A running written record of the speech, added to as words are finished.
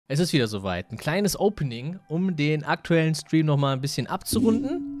Es ist wieder soweit. Ein kleines Opening, um den aktuellen Stream nochmal ein bisschen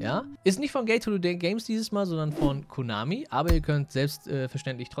abzurunden. Ja? Ist nicht von Gate to the Games dieses Mal, sondern von Konami. Aber ihr könnt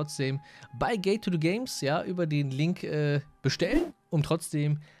selbstverständlich trotzdem bei Gate to the Games, ja, über den Link bestellen, um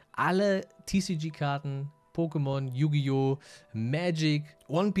trotzdem alle TCG-Karten, Pokémon, Yu-Gi-Oh!, Magic,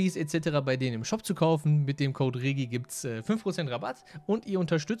 One Piece etc. bei denen im Shop zu kaufen. Mit dem Code REGI gibt es 5% Rabatt und ihr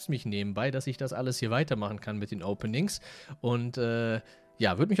unterstützt mich nebenbei, dass ich das alles hier weitermachen kann mit den Openings. Und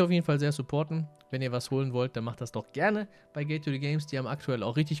ja, würde mich auf jeden Fall sehr supporten. Wenn ihr was holen wollt, dann macht das doch gerne bei Gate to the Games. Die haben aktuell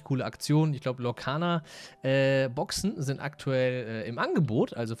auch richtig coole Aktionen. Ich glaube, Lorcana-Boxen sind aktuell im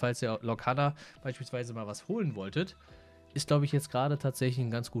Angebot. Also falls ihr Lorcana beispielsweise mal was holen wolltet, ist, glaube ich, jetzt gerade tatsächlich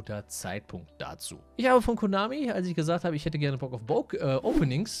ein ganz guter Zeitpunkt dazu. Ich habe von Konami, als ich gesagt habe, ich hätte gerne Bock auf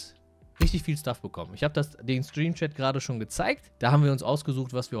Openings, richtig viel Stuff bekommen. Ich habe den Stream-Chat gerade schon gezeigt. Da haben wir uns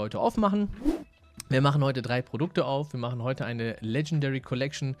ausgesucht, was wir heute aufmachen. Wir machen heute 3 Produkte auf. Wir machen heute eine Legendary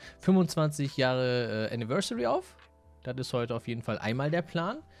Collection 25 Jahre Anniversary auf. Das ist heute auf jeden Fall einmal der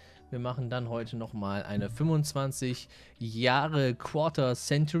Plan. Wir machen dann heute nochmal eine 25 Jahre Quarter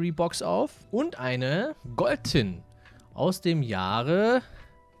Century Box auf und eine Gold-Tin aus dem Jahre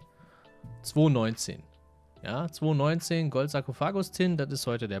 2019. Ja, 2019 Gold-Sarkophagus-Tin, das ist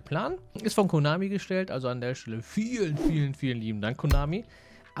heute der Plan. Ist von Konami gestellt, also an der Stelle vielen, vielen, vielen lieben Dank, Konami.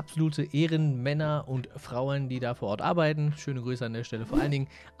 Absolute Ehrenmänner und Frauen, die da vor Ort arbeiten. Schöne Grüße an der Stelle. Vor allen Dingen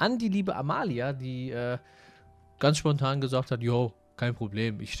an die liebe Amalia, die ganz spontan gesagt hat, yo, kein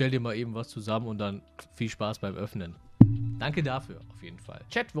Problem, ich stell dir mal eben was zusammen und dann viel Spaß beim Öffnen. Danke dafür, auf jeden Fall.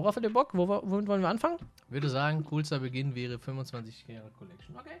 Chat, worauf habt ihr Bock? Womit wollen wir anfangen? Ich würde sagen, coolster Beginn wäre 25 Jahre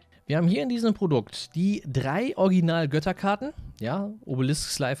Collection. Okay. Wir haben hier in diesem Produkt die 3 Original-Götterkarten. Ja, Obelisk,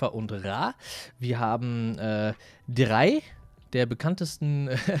 Slifer und Ra. Wir haben 3 der bekanntesten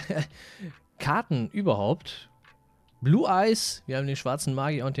Karten überhaupt. Blue Eyes, wir haben den schwarzen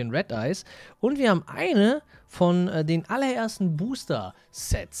Magier und den Red Eyes. Und wir haben eine von den allerersten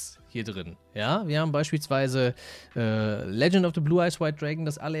Booster-Sets hier drin. Ja, wir haben beispielsweise Legend of the Blue Eyes White Dragon,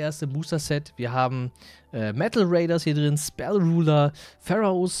 das allererste Booster-Set. Wir haben Metal Raiders hier drin, Spell Ruler,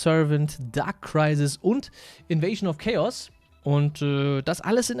 Pharaoh's Servant, Dark Crisis und Invasion of Chaos. Und das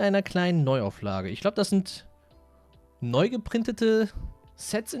alles in einer kleinen Neuauflage. Ich glaube, das sind neu geprintete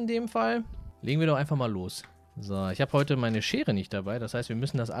Sets in dem Fall. Legen wir doch einfach mal los. So, ich habe heute meine Schere nicht dabei. Das heißt, wir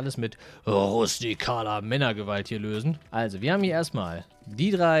müssen das alles mit rustikaler Männergewalt hier lösen. Also, wir haben hier erstmal die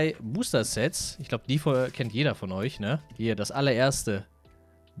 3 Booster-Sets. Ich glaube, die kennt jeder von euch, ne? Hier, das allererste.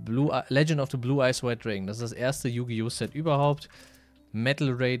 Legend of the Blue Eyes White Dragon. Das ist das erste Yu-Gi-Oh! Set überhaupt.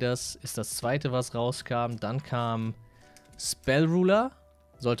 Metal Raiders ist das zweite, was rauskam. Dann kam Spell Ruler.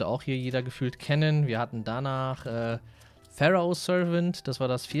 Sollte auch hier jeder gefühlt kennen. Wir hatten danach Pharaoh's Servant. Das war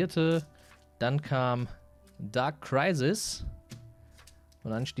das 4. Dann kam Dark Crisis.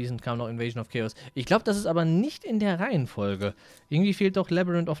 Und anschließend kam noch Invasion of Chaos. Ich glaube, das ist aber nicht in der Reihenfolge. Irgendwie fehlt doch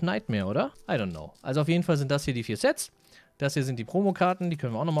Labyrinth of Nightmare, oder? I don't know. Also auf jeden Fall sind das hier die 4 Sets. Das hier sind die Promokarten, die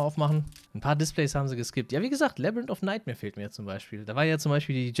können wir auch nochmal aufmachen. Ein paar Displays haben sie geskippt. Ja, wie gesagt, Labyrinth of Nightmare fehlt mir zum Beispiel. Da war ja zum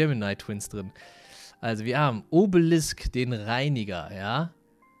Beispiel die Gemini Twins drin. Also wir haben Obelisk, den Reiniger, ja.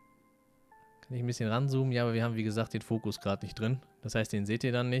 Kann ich ein bisschen ranzoomen? Ja, aber wir haben, wie gesagt, den Fokus gerade nicht drin. Das heißt, den seht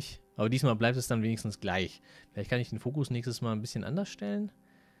ihr dann nicht. Aber diesmal bleibt es dann wenigstens gleich. Vielleicht kann ich den Fokus nächstes Mal ein bisschen anders stellen.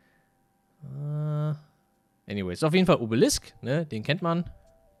 Anyways, auf jeden Fall Obelisk, ne? Den kennt man.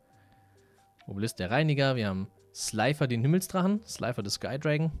 Obelisk, der Reiniger. Wir haben Slifer, den Himmelsdrachen. Slifer, the Sky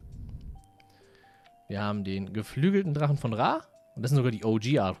Dragon. Wir haben den geflügelten Drachen von Ra. Und das sind sogar die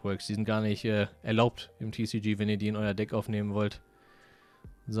OG-Artworks. Die sind gar nicht erlaubt im TCG, wenn ihr die in euer Deck aufnehmen wollt.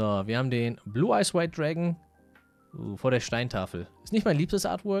 So, wir haben den Blue Eyes White Dragon vor der Steintafel. Ist nicht mein liebstes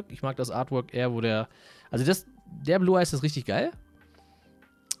Artwork. Ich mag das Artwork eher, wo der... Also der Blue Eyes ist richtig geil.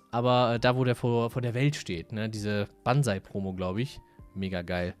 Aber da, wo der vor der Welt steht, ne? Diese Banzai-Promo, glaube ich. Mega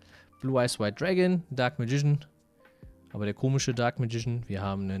geil. Blue Eyes White Dragon, Dark Magician. Aber der komische Dark Magician. Wir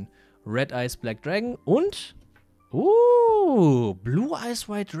haben einen Red Eyes Black Dragon und... Blue Eyes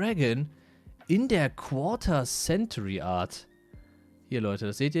White Dragon in der Quarter Century Art. Hier, Leute,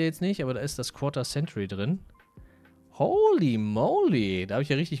 das seht ihr jetzt nicht, aber da ist das Quarter Century drin. Holy moly, da habe ich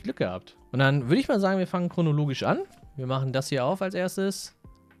ja richtig Glück gehabt. Und dann würde ich mal sagen, wir fangen chronologisch an. Wir machen das hier auf als erstes.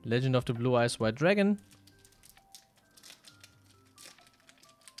 Legend of the Blue Eyes White Dragon.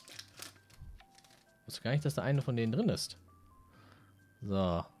 Ich wusste gar nicht, dass da eine von denen drin ist.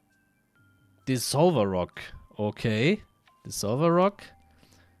 So. Dissolver Rock. Okay. Dissolver Rock.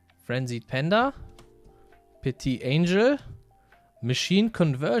 Frenzied Panda. Petit Angel. Machine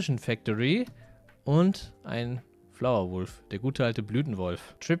Conversion Factory. Und ein Flower Wolf. Der gute alte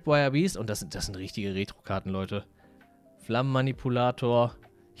Blütenwolf. Tripwire Beast. Und das sind richtige Retro-Karten, Leute. Flammenmanipulator.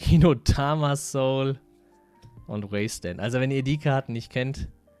 Hinotama Soul und Wasteland. Also wenn ihr die Karten nicht kennt,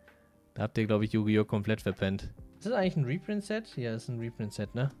 da habt ihr, glaube ich, Yu-Gi-Oh! Komplett verpennt. Ist das eigentlich ein Reprint-Set? Ja, das ist ein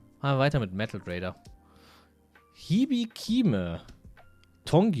Reprint-Set, ne? Machen wir weiter mit Metal Raider. Hibikime.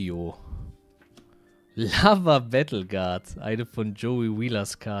 Tongyo. Lava Battle Guard. Eine von Joey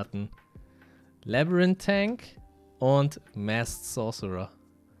Wheelers Karten. Labyrinth Tank und Masked Sorcerer.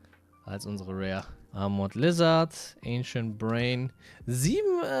 Als unsere Rare. Armored Lizard, Ancient Brain.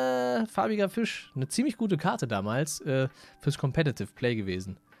 7 farbiger Fisch. Eine ziemlich gute Karte damals fürs Competitive Play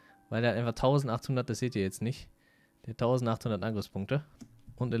gewesen. Weil der hat einfach 1800, das seht ihr jetzt nicht. Der hat 1800 Angriffspunkte.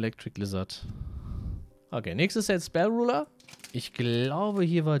 Und Electric Lizard. Okay, nächstes Set Spell Ruler. Ich glaube,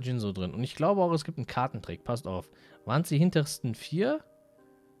 hier war Jinzo drin. Und ich glaube auch, es gibt einen Kartentrick. Passt auf. Waren es die hintersten 4?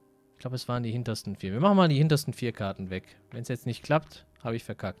 Ich glaube, es waren die hintersten 4. Wir machen mal die hintersten 4 Karten weg. Wenn es jetzt nicht klappt, habe ich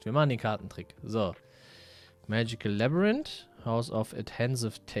verkackt. Wir machen den Kartentrick. So. Magical Labyrinth. House of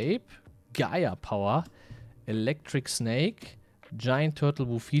Adhesive Tape. Gaia Power. Electric Snake. Giant Turtle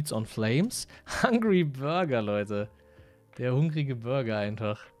who feeds on flames. Hungry Burger, Leute. Der hungrige Burger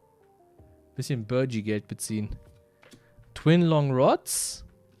einfach. Bisschen Burgie-Geld beziehen. Twin Long Rods.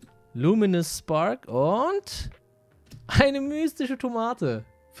 Luminous Spark. Und eine mystische Tomate.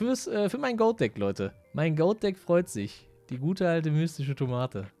 Für mein Goat-Deck, Leute. Mein Goat-Deck freut sich. Die gute alte mystische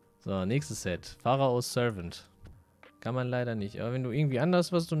Tomate. So, nächstes Set. Pharaoh's Servant. Kann man leider nicht. Aber wenn du irgendwie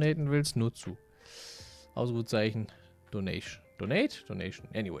anders was donaten willst, nur zu. Ausrufezeichen. Donation. Donate? Donation.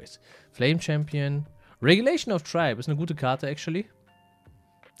 Anyways. Flame Champion. Regulation of Tribe. Ist eine gute Karte, actually.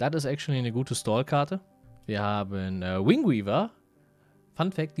 Das ist actually eine gute Stall-Karte. Wir haben Wingweaver.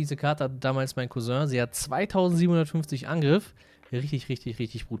 Fun Fact, diese Karte hatte damals mein Cousin. Sie hat 2750 Angriff. Richtig, richtig,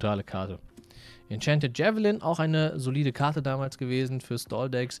 richtig brutale Karte. Enchanted Javelin, auch eine solide Karte damals gewesen für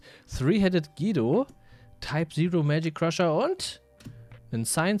Stall-Decks. Three-Headed Guido. Type Zero Magic Crusher und ein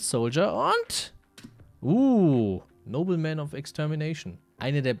Science Soldier und Nobleman of Extermination.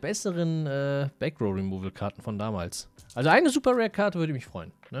 Eine der besseren Backrow-Removal-Karten von damals. Also eine Super Rare-Karte würde mich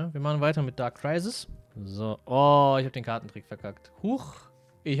freuen. Ne? Wir machen weiter mit Dark Crisis. So. Oh, ich habe den Kartentrick verkackt. Huch,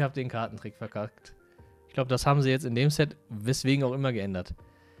 ich habe den Kartentrick verkackt. Ich glaube, das haben sie jetzt in dem Set, weswegen auch immer, geändert.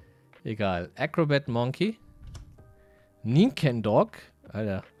 Egal. Acrobat Monkey. Ninken Dog.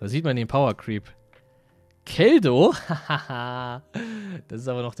 Alter, da sieht man den Power Creep. Keldo. Das ist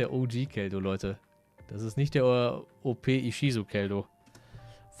aber noch der OG Keldo, Leute. Das ist nicht der OP Ishizu Keldo.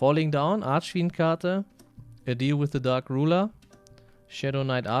 Falling Down, Archfiend-Karte. A Deal with the Dark Ruler. Shadow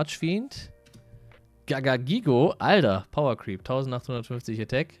Knight Archfiend. Gagagigo, Alter, Power Creep, 1850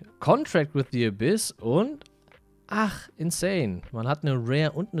 Attack. Contract with the Abyss und... Ach, insane. Man hat eine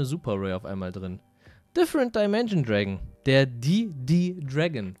Rare und eine Super Rare auf einmal drin. Different Dimension Dragon. Der DD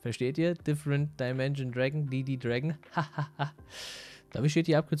Dragon. Versteht ihr? Different Dimension Dragon, DD Dragon. Hahaha. Da steht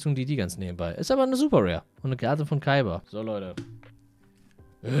die Abkürzung DD ganz nebenbei. Ist aber eine Super Rare. Und eine Karte von Kaiba. So, Leute.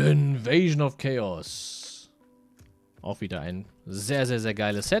 Invasion of Chaos. Auch wieder ein sehr, sehr, sehr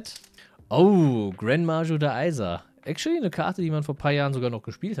geiles Set. Oh, Grand Maju der Isa. Actually eine Karte, die man vor ein paar Jahren sogar noch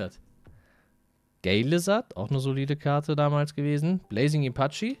gespielt hat. Gay Lizard, auch eine solide Karte damals gewesen. Blazing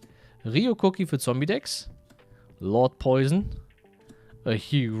Apache. Rio Cookie für Zombie-Decks. Lord Poison. A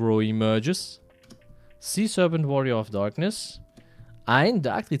Hero Emerges. Sea Serpent Warrior of Darkness. Ein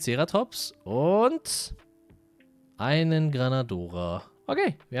Dark Triceratops und einen Granadora.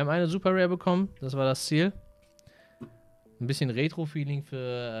 Okay, wir haben eine Super Rare bekommen. Das war das Ziel. Ein bisschen Retro-Feeling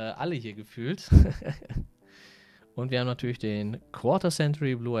für alle hier gefühlt. Und wir haben natürlich den Quarter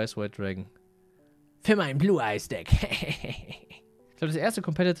Century Blue Eyes White Dragon. Für mein Blue Eyes Deck. Ich glaube, das erste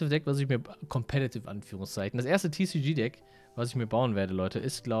Competitive Deck, was ich mir... Competitive Anführungszeichen. Das erste TCG-Deck, was ich mir bauen werde, Leute,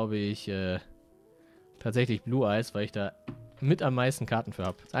 ist, glaube ich, tatsächlich Blue Eyes, weil ich da mit am meisten Karten für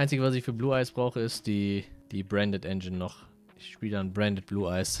habe. Das Einzige, was ich für Blue Eyes brauche, ist die Branded Engine noch. Ich spiele dann Branded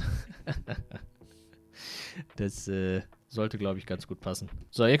Blue Eyes. Das sollte, glaube ich, ganz gut passen.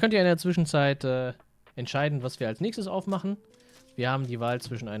 So, ihr könnt ja in der Zwischenzeit entscheiden, was wir als nächstes aufmachen. Wir haben die Wahl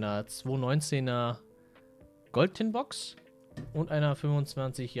zwischen einer 219er Gold-Tin-Box und einer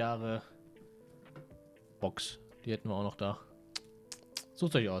 25 Jahre Box. Die hätten wir auch noch da.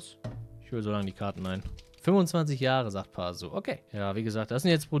 Sucht euch aus. Ich hole so lange die Karten ein. 25 Jahre, sagt Paso. Okay. Ja, wie gesagt, das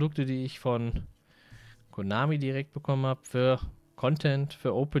sind jetzt Produkte, die ich von Konami direkt bekommen habe. Für Content,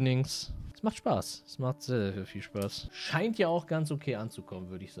 für Openings. Es macht Spaß. Es macht sehr, sehr viel Spaß. Scheint ja auch ganz okay anzukommen,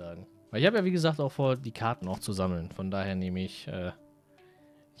 würde ich sagen. Weil ich habe ja, wie gesagt, auch vor, die Karten auch zu sammeln. Von daher nehme ich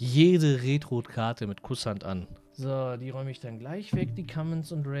jede Retro-Karte mit Kusshand an. So, die räume ich dann gleich weg, die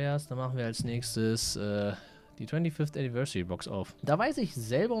Commons und Rares. Dann machen wir als nächstes die 25th Anniversary Box auf. Da weiß ich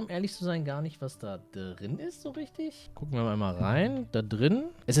selber, um ehrlich zu sein, gar nicht, was da drin ist, so richtig. Gucken wir mal rein. Da drin.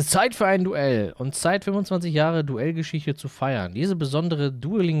 Es ist Zeit für ein Duell und Zeit, 25 Jahre Duellgeschichte zu feiern. Diese besondere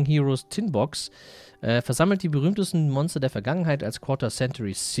Dueling Heroes Tin Box versammelt die berühmtesten Monster der Vergangenheit als Quarter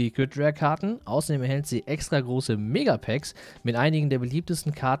Century Secret Rare Karten. Außerdem erhält sie extra große Megapacks mit einigen der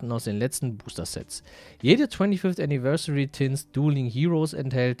beliebtesten Karten aus den letzten Booster Sets. Jede 25th Anniversary TINS Dueling Heroes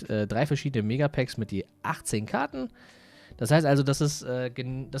enthält 3 verschiedene Megapacks mit je 18 Karten. Das heißt also, das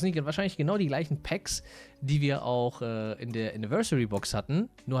sind wahrscheinlich genau die gleichen Packs, die wir auch in der Anniversary Box hatten.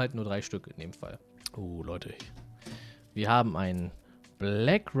 Nur 3 Stück in dem Fall. Oh, Leute. Wir haben einen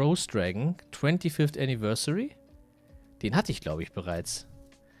Black Rose Dragon 25th Anniversary. Den hatte ich, glaube ich, bereits.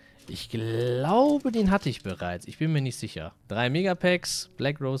 Ich glaube, den hatte ich bereits. Ich bin mir nicht sicher. 3 Megapacks.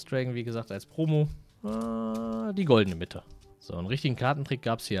 Black Rose Dragon, wie gesagt, als Promo. Die goldene Mitte. So, einen richtigen Kartentrick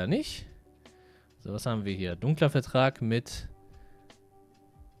gab es hier ja nicht. So, was haben wir hier? Dunkler Vertrag mit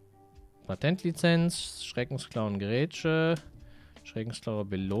Patentlizenz, Schreckensklauen Grätsche, Schreckensklaue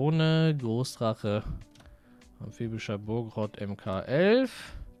Belone, Großdrache, Amphibischer Burgrott MK11,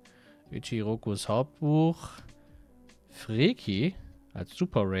 Ichirokus Hauptbuch, Freki als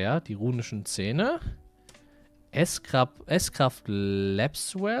Super Rare, die runischen Zähne, S-Kraft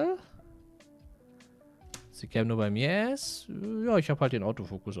Lapswell. Sie kämen nur bei mir S. Ja, ich habe halt den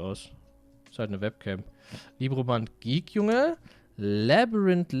Autofokus aus. Ist halt eine Webcam. Libroband Geek, Junge.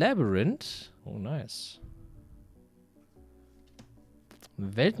 Labyrinth. Oh, nice.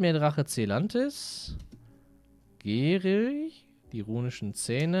 Weltmeerdrache Celantis. Geri. Die runischen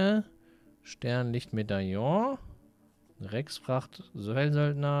Zähne. Sternlichtmedaillon. Rexfracht.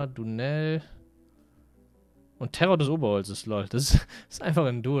 Söldner. Dunell. Und Terror des Oberholzes, lol. Das ist einfach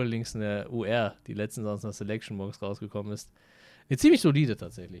ein Duel links in der UR, die letztens aus einer Selection Box rausgekommen ist. Eine ziemlich solide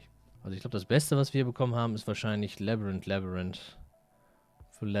tatsächlich. Also ich glaube, das Beste, was wir bekommen haben, ist wahrscheinlich Labyrinth.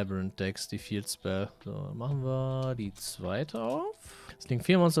 Für Labyrinth-Decks, die Field Spell. So, machen wir die zweite auf. Das Link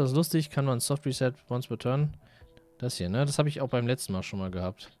 4 Monster ist lustig, kann man Soft Reset once per turn. Das hier, ne? Das habe ich auch beim letzten Mal schon mal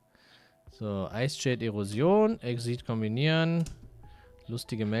gehabt. So, Ice Shade Erosion, Exit kombinieren,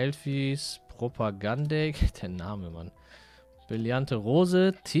 lustige Melfies, Propagandek, der Name, Mann. Brillante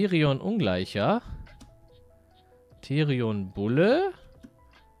Rose, Tyrion Ungleicher, Tyrion Bulle,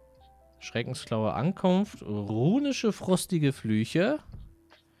 Schreckensklaue Ankunft, runische frostige Flüche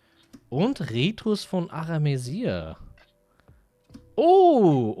und Ritus von Aramesir.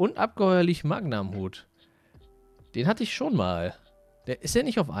 Oh, und abgeheuerlich Magnamhut. Den hatte ich schon mal. Ist der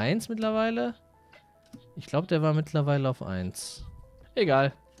nicht auf 1 mittlerweile? Ich glaube, der war mittlerweile auf 1.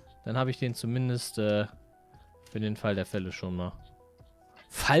 Egal. Dann habe ich den zumindest für den Fall der Fälle schon mal.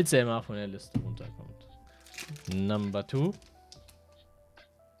 Falls er mal von der Liste runterkommt. Number 2.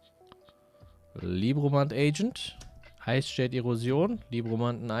 Libromant Agent. Ice Shade Erosion.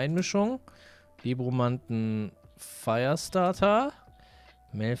 Libromanten Einmischung. Libromanten Firestarter.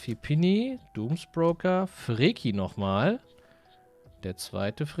 Melfi Pinny. Doomsbroker. Freki nochmal. Der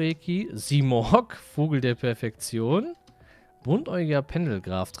zweite Freki. Simorg. Vogel der Perfektion. Buntäugiger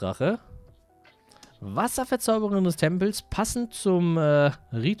Pendelgrafdrache. Wasserverzauberin des Tempels, passend zum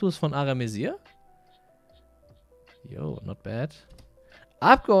Ritus von Aramesir. Yo, not bad.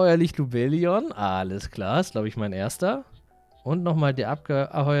 Abgeheuerlich Lubellion, alles klar, ist glaube ich mein erster. Und nochmal der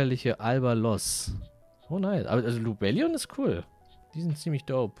abgeheuerliche Albalos. Oh nice, aber also Lubellion ist cool. Die sind ziemlich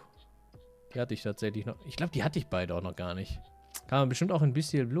dope. Die hatte ich tatsächlich noch. Ich glaube, die hatte ich beide auch noch gar nicht. Kann man bestimmt auch in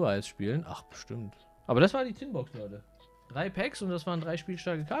Bestial Blue Eyes spielen. Ach, bestimmt. Aber das war die Tinbox, Leute. 3 Packs und das waren 3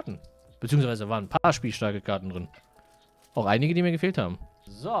 spielstarke Karten. Beziehungsweise waren ein paar spielstarke Karten drin. Auch einige, die mir gefehlt haben.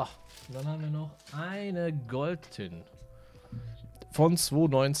 So, dann haben wir noch eine Gold-Tin. Von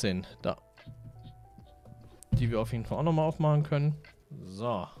 2019. Da. Die wir auf jeden Fall auch nochmal aufmachen können.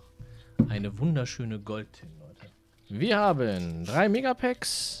 So. Eine wunderschöne Gold-Tin, Leute. Wir haben 3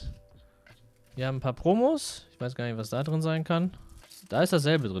 Megapacks. Wir haben ein paar Promos. Ich weiß gar nicht, was da drin sein kann. Da ist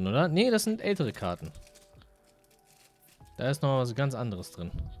dasselbe drin, oder? Nee, das sind ältere Karten. Da ist noch was ganz anderes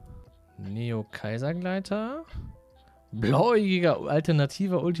drin. Neo Kaisergleiter. Blauäugiger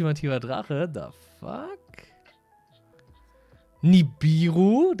alternativer ultimativer Drache. The fuck?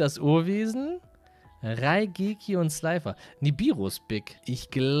 Nibiru, das Urwesen. Raigeki und Slifer. Nibiru ist big.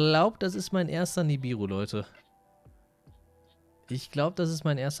 Ich glaube, das ist mein erster Nibiru, Leute. Ich glaube, das ist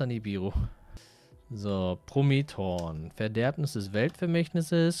mein erster Nibiru. So, Promethorn. Verderbnis des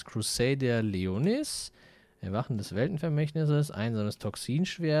Weltvermächtnisses. Crusader Leonis. Erwachen des Weltenvermächtnisses, einsames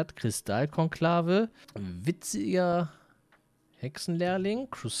Toxinschwert, Kristallkonklave, witziger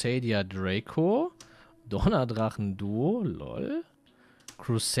Hexenlehrling, Crusadia Draco, Donnerdrachen Duo, lol,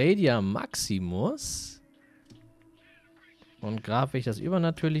 Crusadia Maximus, Und Grafik das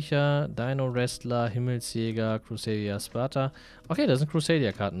Übernatürliche, Dino Wrestler, Himmelsjäger, Crusadia Sparta. Okay, da sind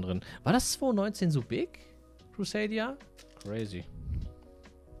Crusadia-Karten drin. War das 2019 so big? Crusadia? Crazy.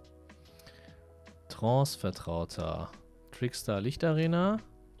 Trance-Vertrauter. Trickstar Lichtarena.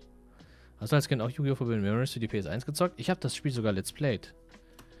 Hast du als Kind auch Yu-Gi-Oh! Forbidden Memories für die PS1 gezockt? Ich habe das Spiel sogar Let's Played.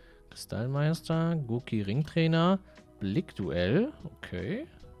 Kristallmeister, Goki Ringtrainer, Blickduell. Okay.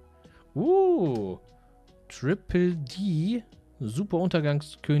 Triple D, Super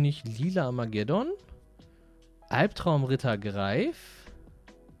Untergangskönig Lila Armageddon, Albtraumritter Greif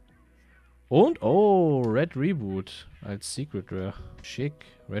und, oh, Red Reboot als Secret Rare. Schick.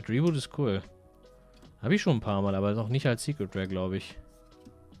 Red Reboot ist cool. Habe ich schon ein paar Mal, aber noch nicht als Secret Rare, glaube ich.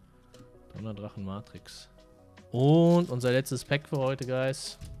 Donnerdrachen Matrix. Und unser letztes Pack für heute,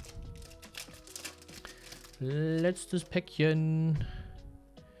 Guys. Letztes Päckchen.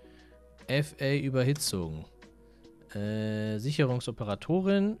 FA Überhitzung.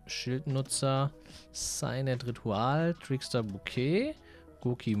 Sicherungsoperatorin, Schildnutzer, Signet Ritual, Trickster Bouquet,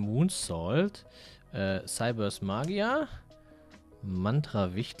 Goki Moonsault, Cybers Magier,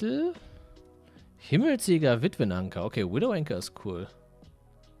 Mantra Wichtel, Himmelsjäger Witwenanker. Okay, Widow Anchor ist cool.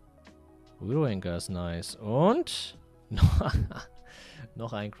 Widow Anchor ist nice. Und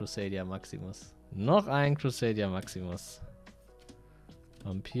noch ein Crusadia Maximus. Noch ein Crusadia Maximus.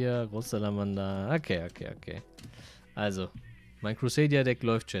 Vampir, Großsalamander. Okay. Also, mein Crusadia-Deck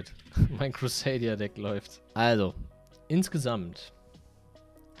läuft, Chat. Mein Crusadia-Deck läuft. Also, insgesamt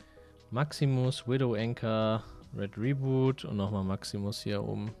Maximus, Widow Anchor, Red Reboot und nochmal Maximus hier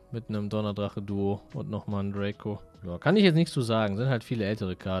oben mit einem Donnerdrache-Duo und nochmal ein Draco. Ja, kann ich jetzt nichts zu sagen. Sind halt viele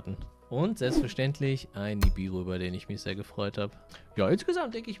ältere Karten. Und selbstverständlich ein Nibiru, über den ich mich sehr gefreut habe. Ja,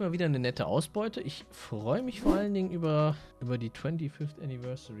 insgesamt denke ich mal wieder eine nette Ausbeute. Ich freue mich vor allen Dingen über die 25th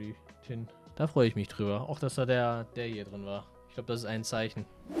Anniversary Tin. Da freue ich mich drüber. Auch, dass da der hier drin war. Ich glaube, das ist ein Zeichen.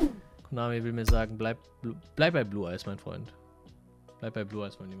 Konami will mir sagen, bleib bei Blue Eyes, mein Freund. Bleib bei Blue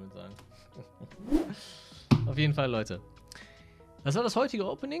Eyes, wollen die mir sagen. Auf jeden Fall, Leute. Das war das heutige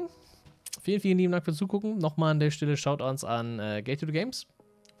Opening. Vielen lieben Dank fürs Zugucken. Nochmal an der Stelle Shoutouts an Gate to the Games.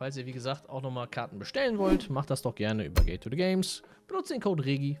 Falls ihr, wie gesagt, auch nochmal Karten bestellen wollt, macht das doch gerne über Gate to the Games. Benutzt den Code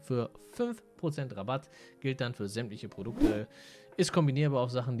REGI für 5% Rabatt. Gilt dann für sämtliche Produkte. Ist kombinierbar auf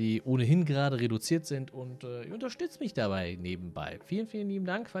Sachen, die ohnehin gerade reduziert sind. Und ihr unterstützt mich dabei nebenbei. Vielen lieben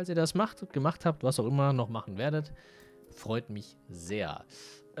Dank, falls ihr das gemacht habt, was auch immer noch machen werdet. Freut mich sehr.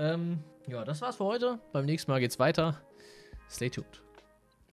 Ja, das war's für heute. Beim nächsten Mal geht's weiter. Stay tuned.